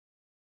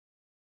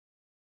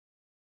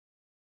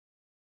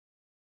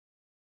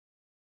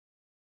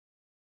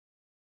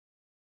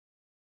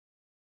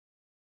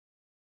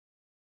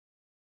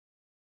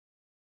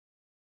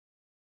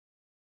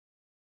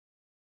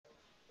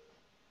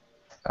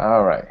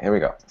All right, here we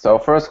go. So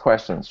first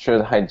question,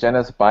 should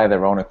hygienists buy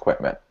their own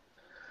equipment?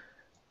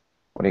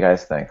 What do you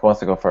guys think? Who wants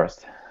to go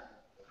first?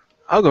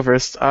 I'll go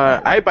first. All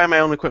right. I buy my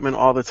own equipment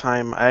all the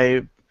time.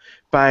 I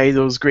buy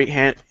those great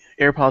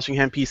air polishing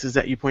hand pieces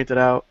that you pointed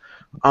out.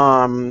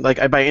 Like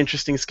I buy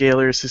interesting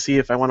scalers to see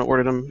if I want to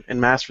order them in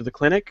mass for the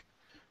clinic.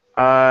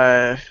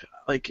 Uh,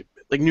 like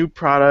new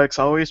products,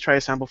 I always try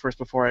a sample first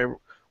before I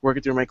work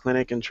it through my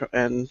clinic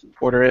and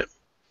order it.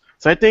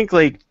 So I think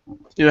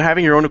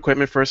having your own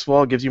equipment first of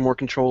all gives you more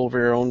control over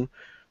your own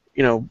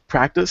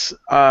practice.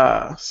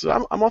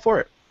 So I'm all for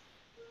it.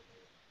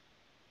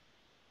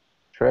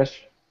 Trish,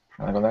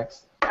 want to go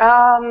next?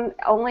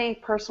 Only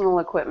personal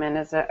equipment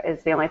is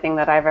the only thing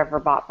that I've ever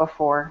bought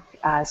before,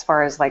 as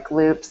far as like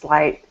loops,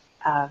 light,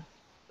 uh,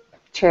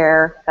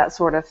 chair, that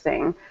sort of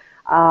thing.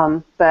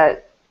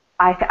 But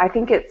I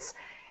think it's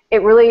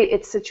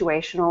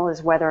situational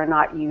as whether or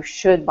not you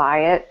should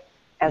buy it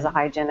as a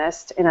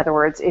hygienist. In other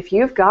words, if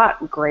you've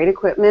got great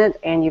equipment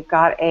and you've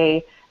got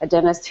a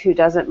dentist who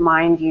doesn't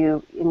mind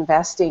you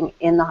investing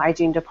in the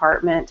hygiene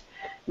department,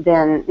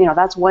 then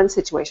that's one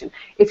situation.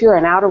 If you're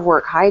an out of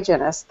work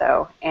hygienist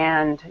though,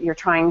 and you're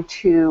trying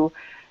to,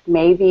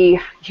 maybe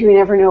you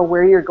never know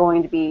where you're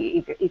going to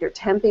be either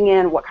temping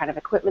in, what kind of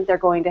equipment they're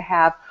going to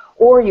have,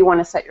 or you want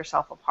to set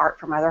yourself apart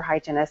from other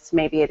hygienists,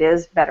 maybe it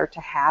is better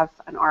to have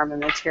an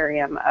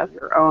armamentarium of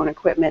your own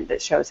equipment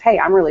that shows, hey,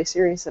 I'm really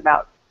serious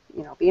about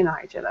being a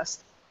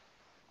hygienist.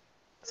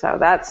 So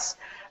that's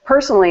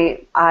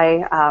personally,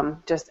 I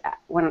just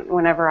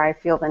whenever I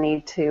feel the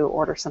need to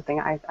order something,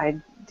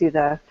 I do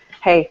the,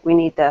 hey, we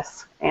need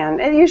this,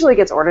 and it usually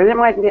gets ordered. It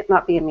might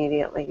not be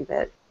immediately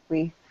that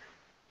we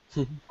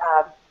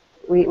uh,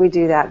 we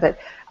do that, but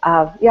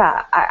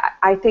yeah,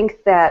 I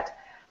think that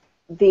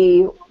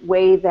the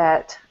way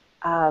that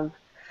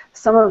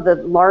some of the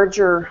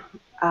larger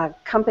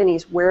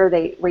companies where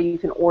you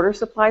can order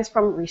supplies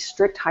from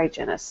restrict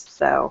hygienists,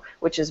 though,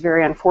 which is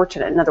very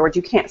unfortunate. In other words,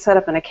 you can't set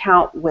up an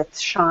account with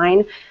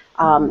Shine.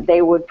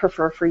 They would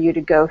prefer for you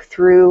to go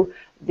through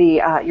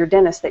your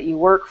dentist that you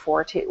work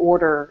for to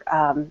order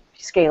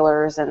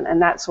scalers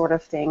and that sort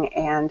of thing.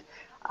 And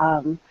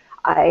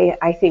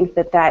I think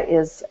that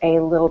is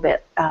a little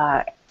bit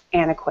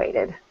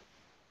antiquated.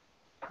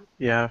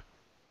 Yeah.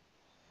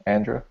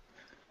 Andrew?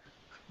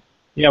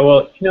 Yeah,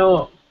 well,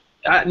 no,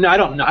 I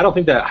don't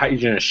think that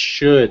hygienists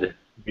should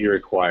be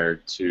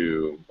required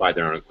to buy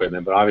their own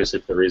equipment, but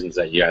obviously for the reasons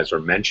that you guys are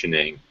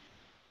mentioning,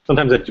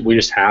 sometimes we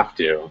just have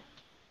to.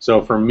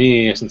 So for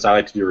me, since I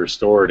like to do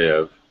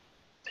restorative,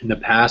 in the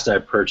past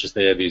I've purchased,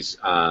 they have these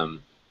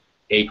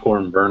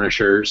acorn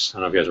burnishers. I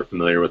don't know if you guys are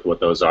familiar with what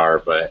those are,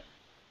 but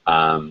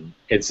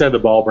instead of the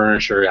ball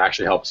burnisher, it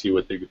actually helps you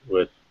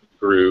with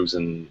grooves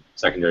and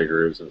secondary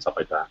grooves and stuff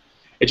like that.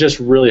 It's just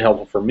really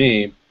helpful for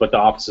me, but the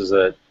offices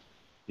that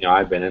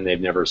I've been in, they've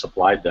never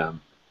supplied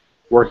them.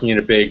 Working in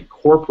a big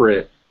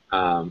corporate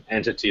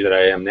entity that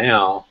I am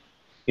now,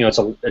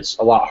 it's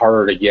a lot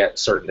harder to get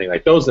certain things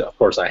like those. That of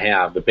course I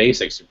have the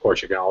basics. Of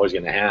course you're always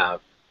going to have.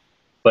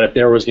 But if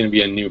there was going to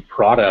be a new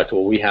product,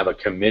 well, we have a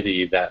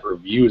committee that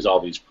reviews all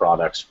these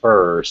products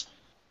first,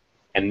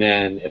 and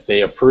then if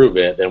they approve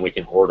it, then we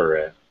can order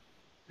it.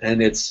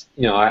 And it's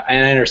I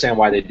understand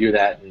why they do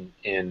that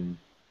in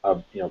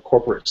a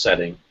corporate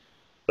setting,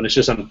 but it's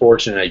just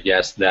unfortunate, I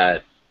guess,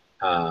 that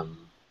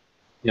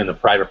in the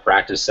private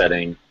practice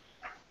setting,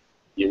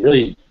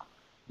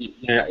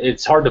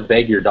 it's hard to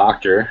beg your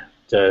doctor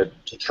to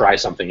try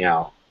something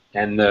out.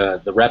 And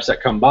the reps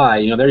that come by,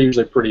 they're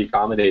usually pretty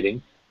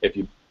accommodating if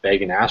you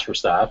beg and ask for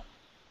stuff.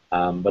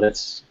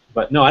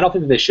 But no, I don't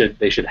think that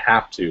they should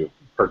have to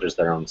purchase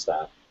their own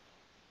stuff.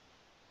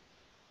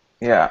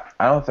 Yeah,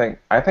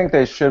 I think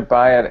they should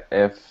buy it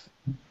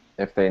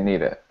if they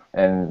need it,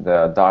 and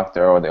the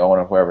doctor or the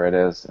owner, whoever it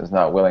is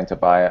not willing to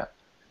buy it.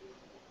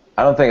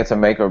 I don't think it's a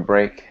make or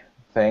break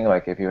thing.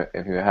 Like if you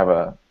have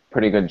a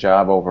pretty good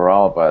job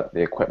overall, but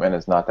the equipment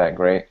is not that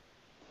great.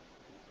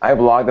 I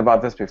blogged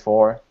about this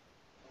before,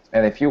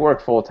 and if you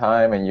work full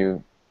time and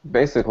you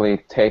basically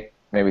take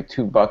maybe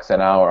 $2 an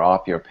hour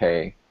off your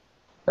pay,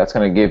 that's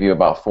going to give you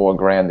about $4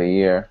 grand a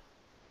year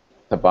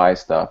to buy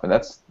stuff, and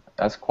that's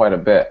quite a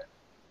bit.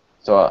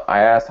 So I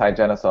asked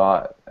hygienists a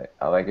lot,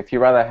 like if you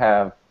rather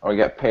have or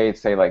get paid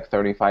say like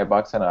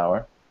 $35 an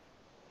hour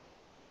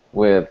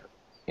with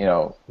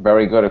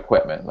very good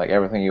equipment, like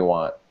everything you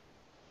want,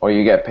 or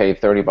you get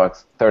paid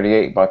 $30,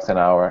 $38 an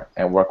hour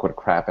and work with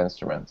crap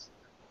instruments.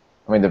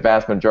 I mean, the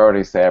vast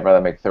majority say I'd rather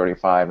make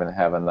 35 and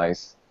have a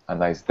nice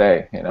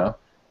day.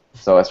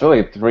 So it's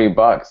really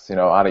 $3,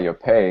 out of your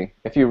pay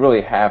if you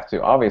really have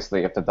to.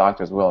 Obviously, if the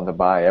doctor's willing to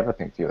buy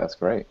everything for you, that's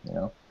great.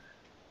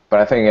 But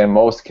I think in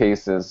most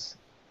cases,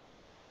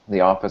 the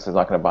office is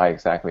not going to buy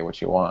exactly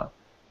what you want.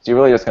 So you're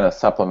really just going to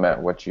supplement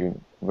what you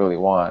really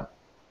want.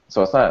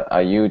 So it's not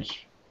a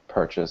huge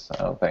purchase, I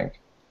don't think.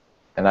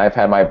 And I've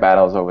had my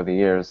battles over the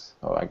years,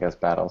 or I guess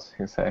battles,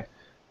 you say.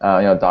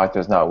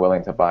 Doctors not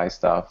willing to buy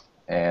stuff,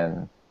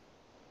 and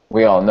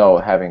we all know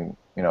having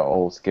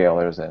old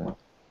scalers and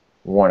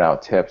worn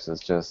out tips is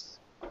just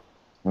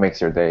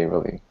makes your day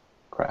really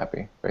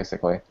crappy,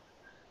 basically.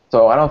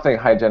 So I don't think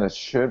hygienists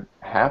should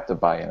have to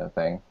buy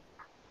anything,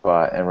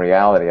 but in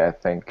reality, I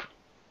think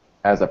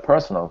as a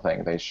personal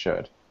thing, they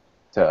should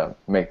to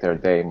make their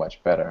day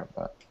much better.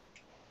 But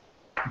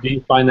Do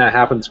you find that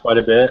happens quite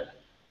a bit?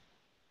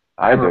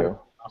 I do.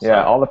 Yeah,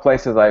 Outside? all the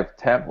places I've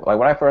temped, like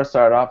when I first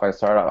started off,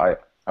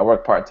 I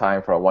worked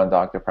part-time for a one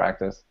doctor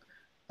practice,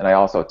 and I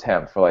also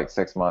temped for like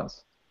 6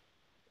 months.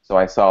 So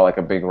I saw like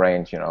a big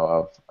range,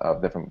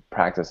 of different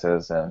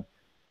practices. And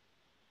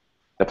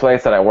the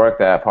place that I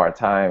worked at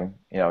part-time,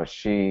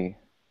 she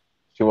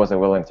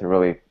wasn't willing to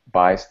really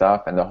buy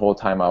stuff, and the whole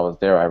time I was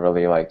there, I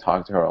really like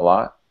talked to her a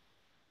lot.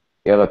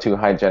 The other two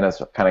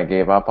hygienists kind of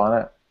gave up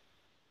on it,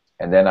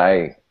 and then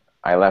I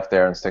left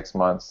there in 6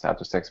 months,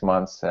 after 6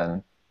 months,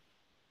 and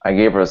I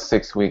gave her a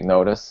 6-week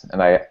notice,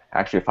 and I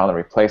actually found a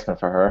replacement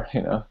for her.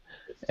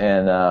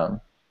 And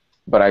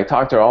but I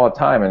talked to her all the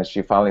time, and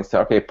she finally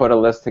said, "Okay, put a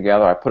list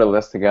together." I put a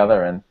list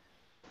together, and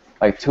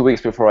like 2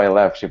 weeks before I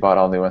left, she bought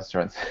all new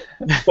instruments.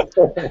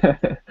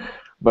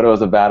 But it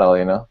was a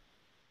battle.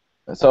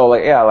 So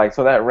like yeah, like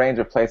so that range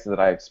of places that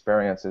I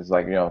experience is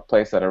like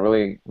places that are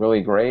really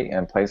really great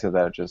and places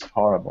that are just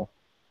horrible.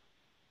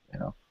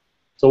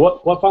 So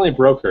what finally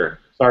broke her?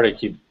 Sorry to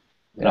keep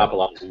Yeah.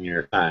 monopolizing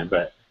your time,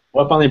 but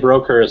what finally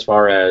broke her as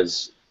far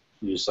as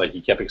you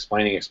kept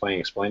explaining,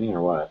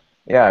 or what?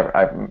 Yeah,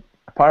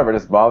 part of it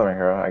is bothering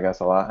her, I guess,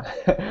 a lot.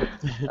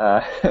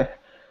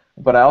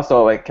 But I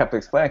also like kept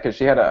explaining because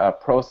she had a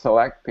Pro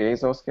Select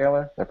piezo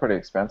scaler. They're pretty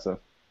expensive,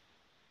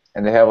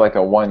 and they have like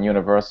a one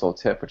universal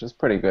tip, which is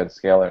pretty good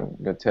scaler and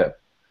good tip.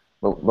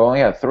 But we only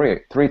had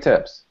three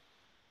tips,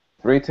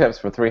 3 tips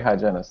for 3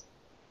 hygienists.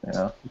 You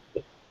know.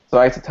 So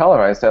I used to tell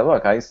her, I said,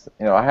 look, I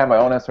had my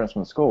own instruments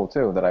from school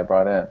too that I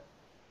brought in.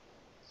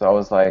 So I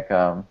was like,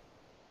 I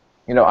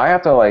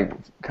have to like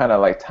kind of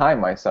like time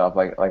myself.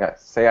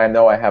 Say I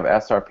know I have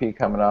SRP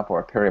coming up or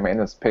a period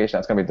maintenance patient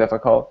that's gonna be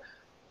difficult.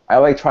 I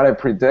like try to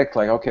predict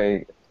like,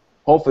 okay,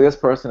 hopefully this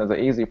person is an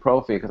easy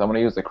prophy because I'm gonna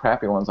use the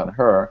crappy ones on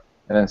her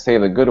and then save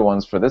the good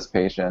ones for this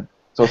patient.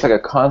 So it's like a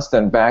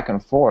constant back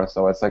and forth.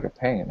 So it's like a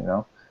pain,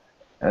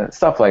 and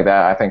stuff like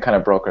that. I think kind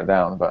of broke her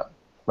down, but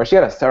she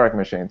had a Steric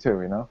machine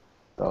too.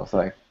 So it's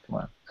like,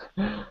 come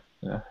on,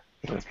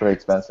 it's very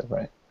expensive,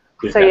 right?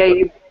 So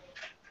yeah,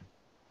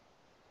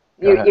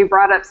 you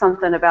brought up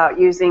something about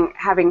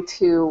having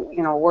to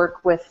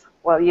work with,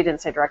 well, you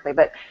didn't say directly,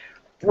 but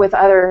with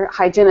other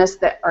hygienists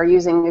that are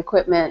using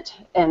equipment,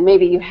 and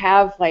maybe you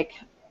have like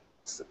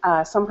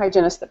some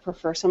hygienists that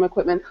prefer some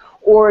equipment,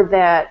 or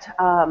that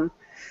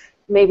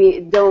maybe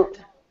don't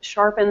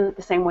sharpen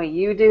the same way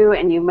you do,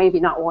 and you maybe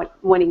not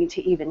wanting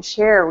to even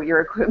share your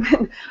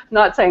equipment.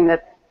 Not saying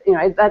that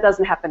that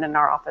doesn't happen in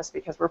our office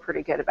because we're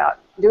pretty good about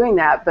doing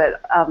that,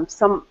 but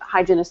some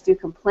hygienists do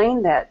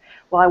complain that,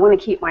 well, I want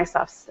to keep my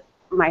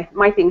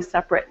things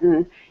separate,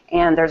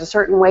 and there's a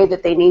certain way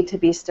that they need to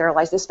be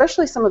sterilized,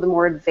 especially some of the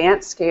more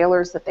advanced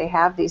scalers that they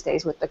have these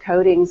days with the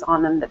coatings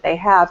on them that they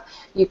have.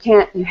 You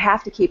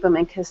have to keep them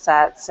in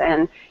cassettes,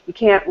 and you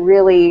can't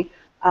really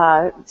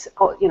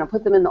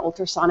put them in the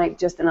ultrasonic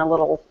just in a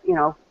little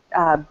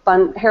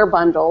hair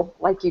bundle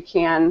like you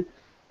can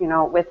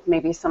with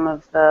maybe some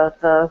of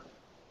the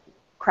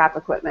crap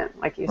equipment,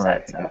 like you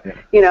said.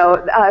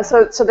 Right.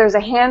 So there's a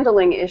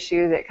handling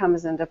issue that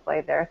comes into play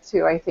there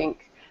too, I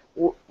think,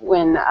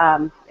 when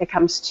it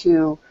comes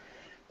to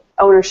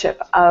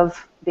ownership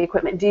of the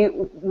equipment.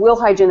 Will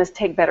hygienists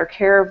take better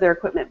care of their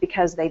equipment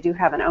because they do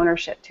have an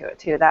ownership to it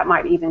too? That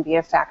might even be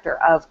a factor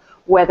of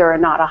whether or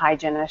not a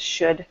hygienist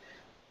should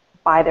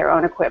buy their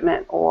own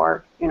equipment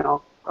or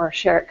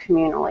share it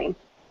communally.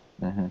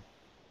 Mm-hmm.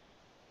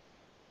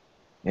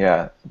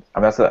 Yeah,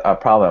 that's a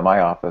problem in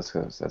my office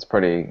because it's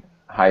pretty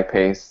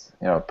high-paced,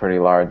 pretty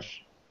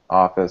large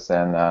office,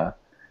 and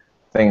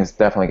things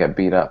definitely get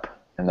beat up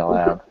in the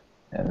lab.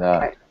 And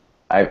Okay.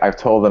 I've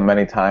told them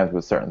many times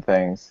with certain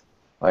things,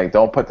 like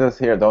don't put this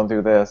here, don't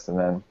do this, and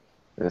then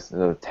this is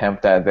a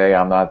temp that day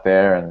I'm not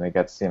there, and it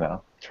gets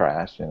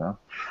trashed.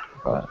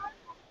 But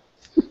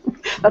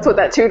That's what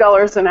that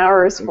 $2 an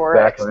hour is for.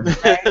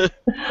 exactly.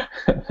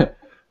 Right?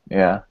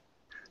 Yeah,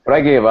 but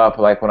I gave up.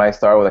 Like when I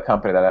started with a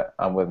company that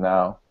I'm with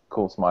now,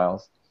 Cool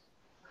Smiles.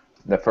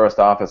 The first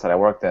office that I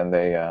worked in,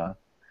 they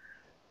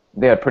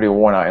had pretty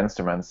worn out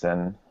instruments,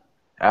 and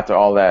after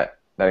all that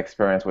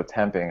experience with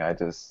temping,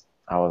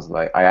 I was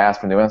like, I asked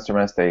for new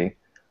instruments.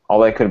 All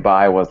they could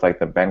buy was like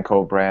the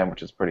Benco brand,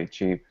 which is pretty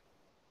cheap,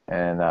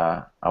 and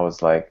I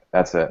was like,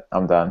 that's it,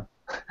 I'm done.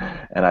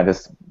 And I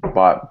just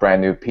bought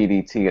brand new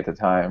PDT at the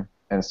time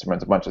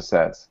instruments, a bunch of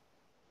sets,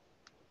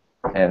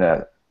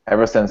 and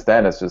ever since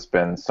then it's just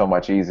been so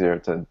much easier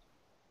to.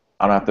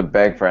 I don't have to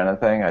beg for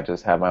anything. I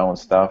just have my own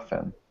stuff,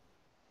 and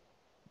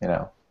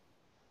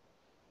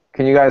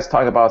Can you guys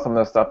talk about some of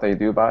the stuff that you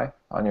do buy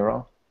on your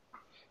own?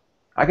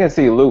 I can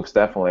see loops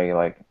definitely.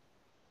 Like,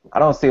 I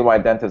don't see why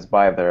dentists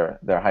buy their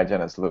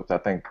hygienist loops. I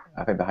think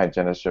the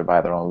hygienists should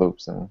buy their own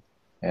loops and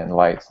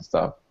lights and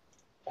stuff.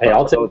 Hey,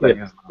 I'll take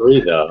it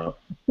free though.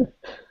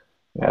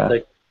 Yeah.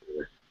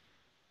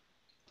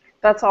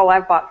 That's all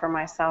I've bought for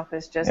myself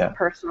is just Yeah.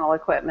 personal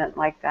equipment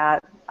like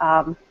that.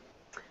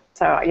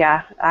 So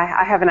yeah,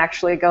 I haven't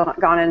actually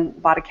gone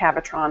and bought a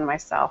Cavitron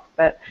myself,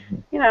 but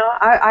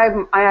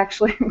I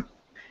actually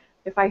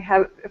if I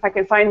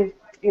can find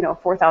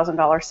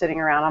 $4,000 sitting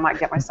around, I might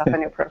get myself a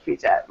new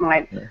ProfiJet.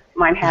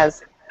 Mine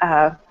has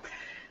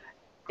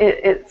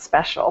it's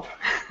special.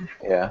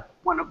 Yeah.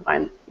 One of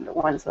the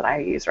ones that I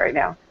use right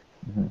now.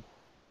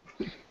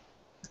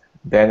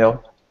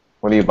 Daniel,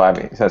 what do you buy?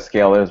 You said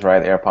scalers,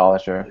 right? Air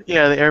polisher.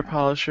 Yeah, the air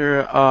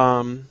polisher,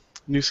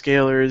 new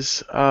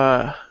scalers.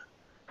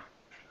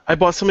 I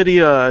bought some of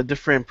the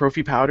different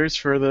Profi powders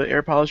for the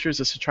air polishers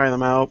just to try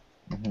them out,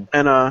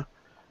 and I've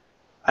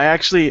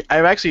actually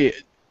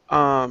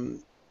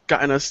gotten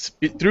us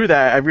through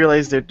that. I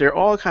realized that they're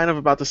all kind of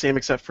about the same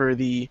except for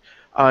the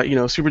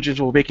super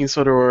gingival baking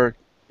soda or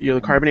the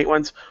carbonate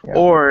ones,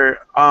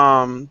 or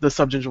the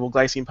subgingival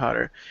glycine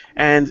powder.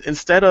 And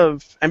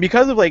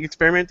because of like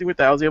experimenting with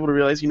that, I was able to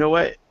realize, you know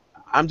what,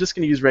 I'm just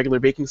going to use regular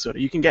baking soda.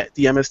 You can get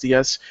the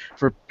MSDS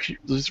for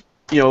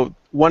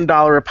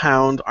 $1 a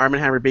pound Arm &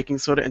 Hammer baking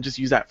soda and just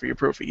use that for your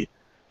Profi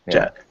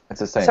jet. It's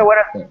the same. So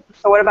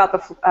what about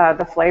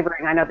the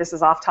flavoring? I know this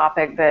is off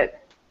topic,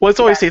 but well, it's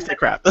always tastes like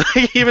crap.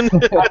 Even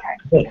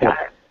okay.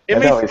 it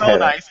may smell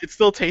nice, it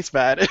still tastes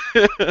bad.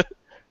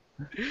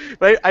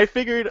 But I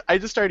figured I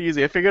just started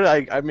using it. I figured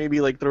I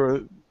maybe like throw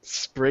a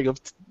sprig of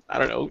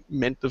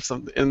mint of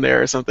something in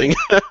there or something.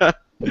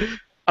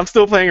 I'm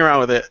still playing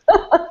around with it.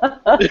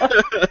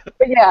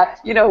 But yeah,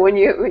 when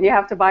you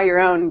have to buy your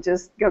own,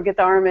 just go get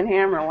the Arm &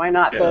 Hammer. Why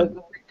not? Yeah.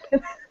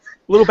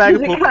 Little bag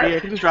of potpourri, I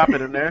can just drop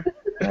it in there.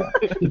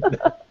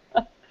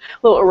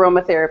 Little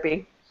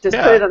aromatherapy. Just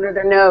put it under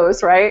their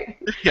nose, right?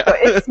 Yeah.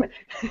 So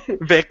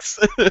Vicks.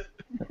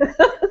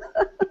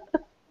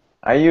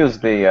 I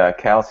used the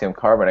calcium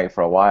carbonate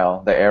for a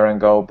while, the Air &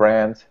 Go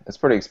brand. It's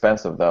pretty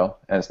expensive though,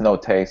 and it's no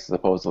taste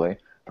supposedly.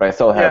 But I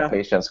still have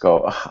patients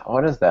go, oh,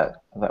 what is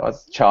that?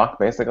 What's chalk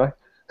basically?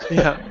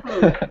 Yeah.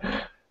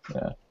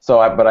 Yeah. So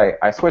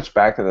I switched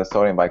back to the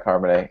sodium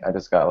bicarbonate. I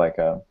just got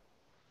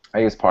I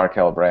use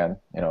Parkel brand,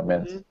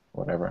 mint,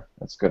 whatever.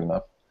 It's good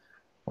enough.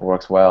 It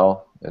works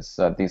well. It's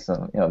a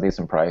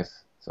decent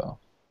price. So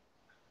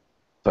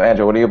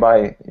Andrew, what do you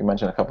buy? You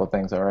mentioned a couple of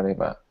things already,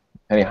 but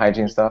any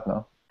hygiene stuff?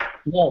 No.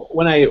 Well,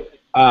 when I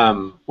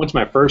went to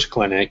my first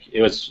clinic,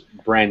 it was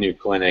a brand new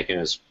clinic and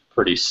it was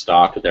pretty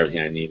stocked with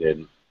everything I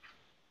needed.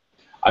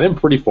 I've been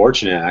pretty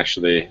fortunate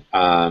actually.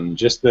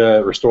 Just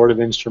the restorative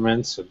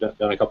instruments, I've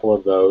done a couple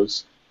of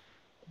those.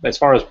 As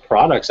far as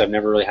products, I've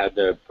never really had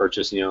to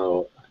purchase,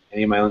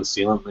 any of my own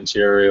sealant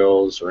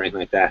materials or anything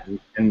like that.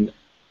 And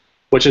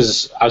which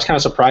is, I was kind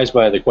of surprised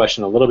by the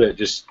question a little bit,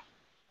 just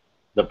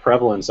the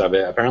prevalence of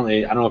it.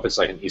 Apparently, I don't know if it's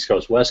like an East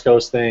Coast, West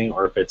Coast thing,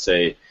 or if it's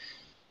a,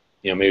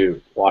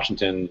 maybe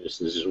Washington is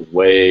just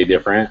way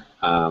different.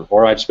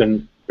 Or I've just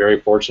been very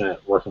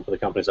fortunate working for the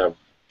companies I've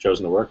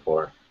chosen to work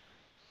for.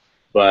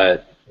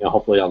 But,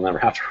 hopefully I'll never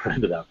have to run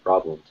into that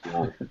problem, to be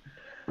honest.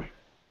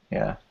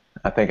 Yeah,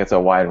 I think it's a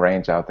wide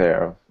range out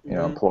there of,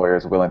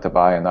 employers willing to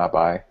buy and not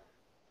buy.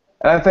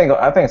 And I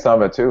think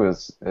some of it too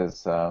is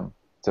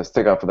to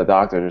stick up for the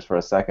doctor just for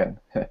a second.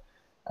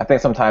 I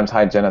think sometimes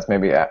hygienists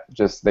maybe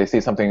just they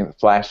see something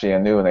flashy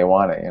and new and they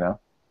want it, and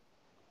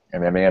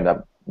they may end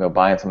up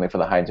buying something for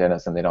the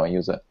hygienist and they don't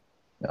use it.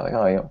 They're like,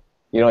 oh,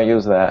 you don't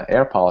use that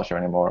air polisher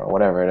anymore or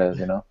whatever it is,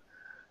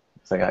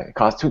 It's like it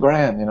costs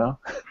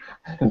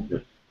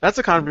 $2,000, That's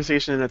a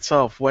conversation in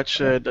itself. What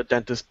should a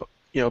dentist,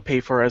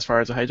 pay for as far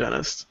as a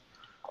hygienist?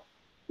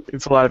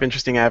 It's a lot of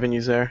interesting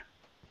avenues there.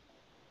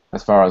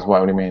 As far as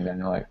what do you mean?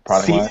 Like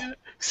product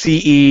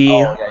CE,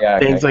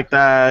 things like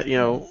that.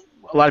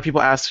 A lot of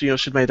people ask,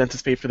 should my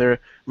dentist pay for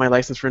my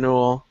license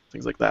renewal?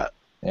 Things like that.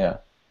 Yeah.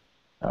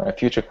 All right,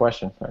 future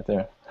question right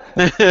there.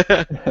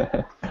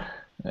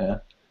 Yeah.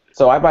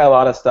 So I buy a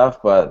lot of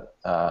stuff, but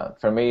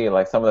for me,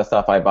 like some of the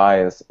stuff I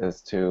buy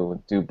is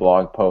to do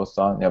blog posts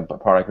on,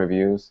 product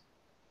reviews.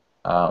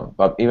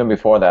 But even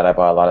before that, I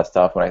bought a lot of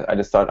stuff. When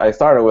I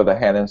started with the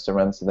hand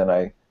instruments, and then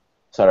I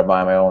started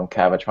buying my own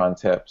Cavitron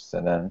tips,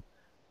 and then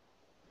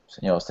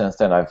since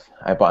then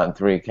I bought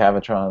 3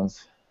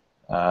 Cavitrons,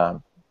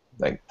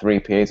 like 3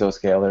 piezo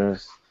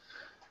scalers,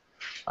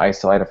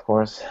 Isolite, of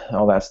course,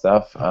 all that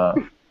stuff.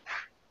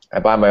 I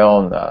buy my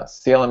own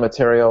sealant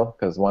material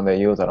because one they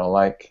use I don't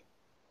like.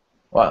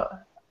 Well,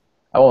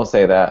 I won't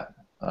say that.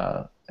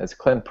 It's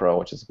Clin Pro,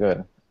 which is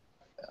good.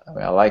 I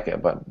mean, I like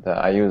it, but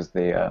I use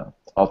the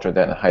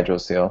Ultradent Hydro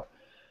Seal.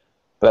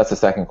 But that's the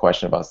second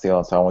question about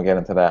sealant, so I won't get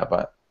into that.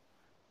 But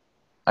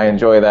I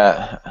enjoy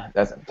that.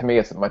 To me,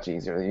 it's much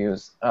easier to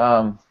use.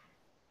 I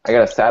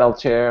got a saddle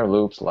chair,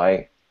 loops,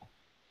 light.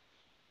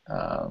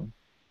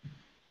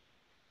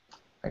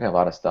 I got a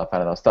lot of stuff. I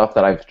don't know, stuff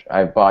that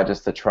I bought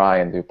just to try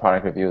and do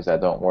product reviews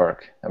that don't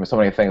work. I mean, so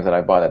many things that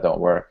I bought that don't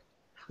work.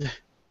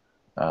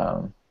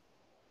 A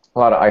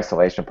lot of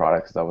isolation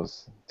products. I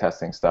was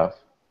testing stuff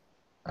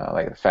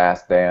like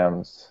fast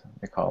dams.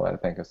 They call it, I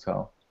think it's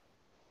called.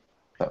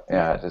 So,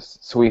 yeah,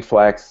 just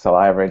SweetFlex,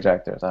 saliva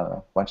ejectors. I don't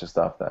know, a bunch of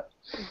stuff that.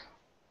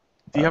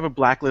 Do you have a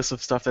blacklist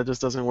of stuff that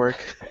just doesn't work?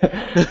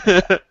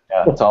 Yeah,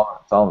 it's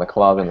all in the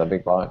club in the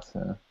big box.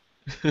 Yeah.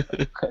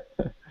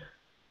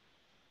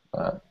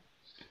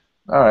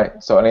 All right.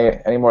 So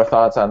any more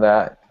thoughts on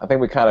that? I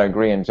think we kind of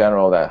agree in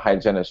general that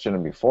hygienists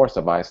shouldn't be forced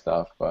to buy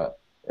stuff, but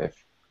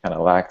if kind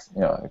of lacks,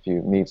 if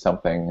you need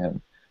something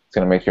and it's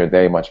going to make your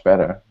day much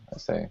better, I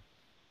say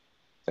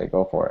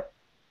go for it.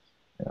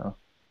 You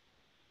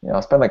know,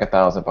 I'll spend like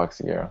 $1,000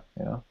 a year.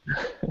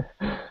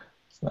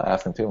 It's not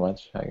asking too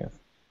much, I guess.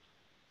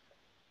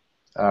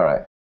 All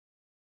right.